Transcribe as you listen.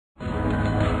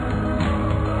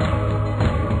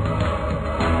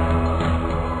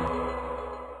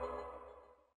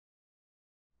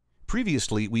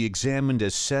Previously, we examined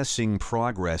assessing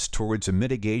progress towards a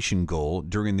mitigation goal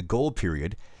during the goal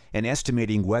period and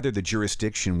estimating whether the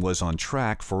jurisdiction was on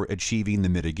track for achieving the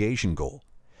mitigation goal.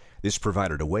 This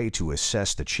provided a way to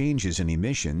assess the changes in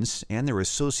emissions and their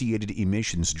associated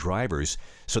emissions drivers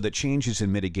so that changes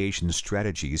in mitigation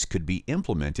strategies could be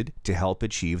implemented to help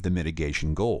achieve the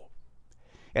mitigation goal.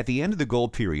 At the end of the goal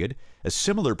period, a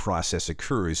similar process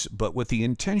occurs, but with the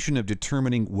intention of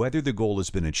determining whether the goal has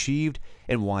been achieved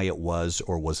and why it was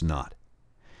or was not.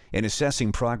 In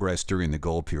assessing progress during the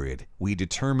goal period, we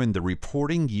determine the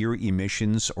reporting year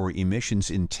emissions or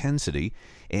emissions intensity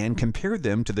and compare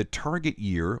them to the target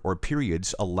year or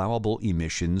period's allowable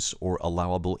emissions or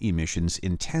allowable emissions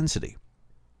intensity.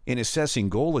 In assessing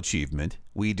goal achievement,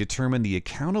 we determine the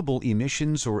accountable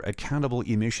emissions or accountable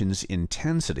emissions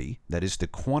intensity, that is, the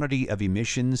quantity of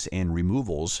emissions and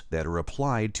removals that are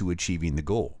applied to achieving the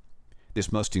goal.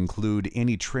 This must include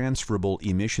any transferable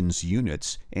emissions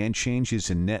units and changes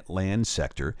in net land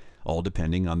sector, all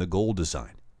depending on the goal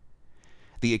design.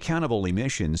 The accountable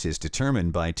emissions is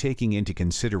determined by taking into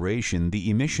consideration the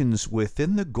emissions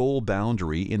within the goal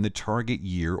boundary in the target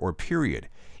year or period,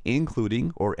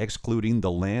 including or excluding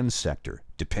the land sector,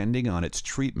 depending on its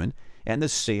treatment, and the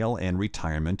sale and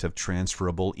retirement of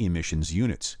transferable emissions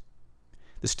units.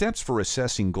 The steps for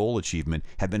assessing goal achievement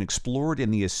have been explored in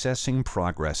the Assessing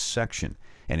Progress section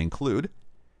and include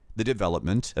the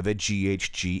development of a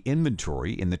GHG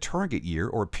inventory in the target year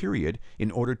or period in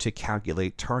order to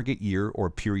calculate target year or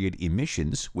period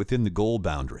emissions within the goal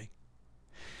boundary,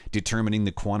 determining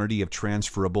the quantity of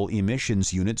transferable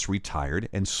emissions units retired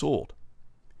and sold,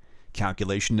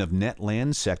 calculation of net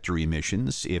land sector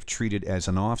emissions if treated as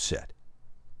an offset,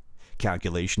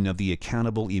 calculation of the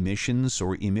accountable emissions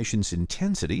or emissions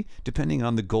intensity depending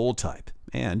on the goal type,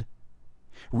 and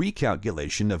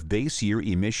recalculation of base year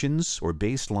emissions or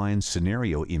baseline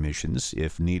scenario emissions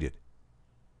if needed.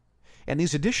 And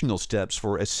these additional steps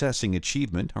for assessing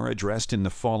achievement are addressed in the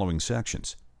following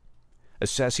sections: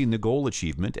 assessing the goal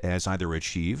achievement as either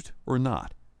achieved or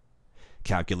not,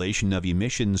 calculation of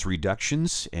emissions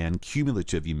reductions and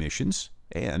cumulative emissions,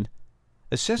 and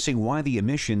assessing why the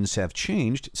emissions have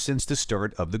changed since the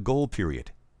start of the goal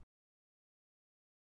period.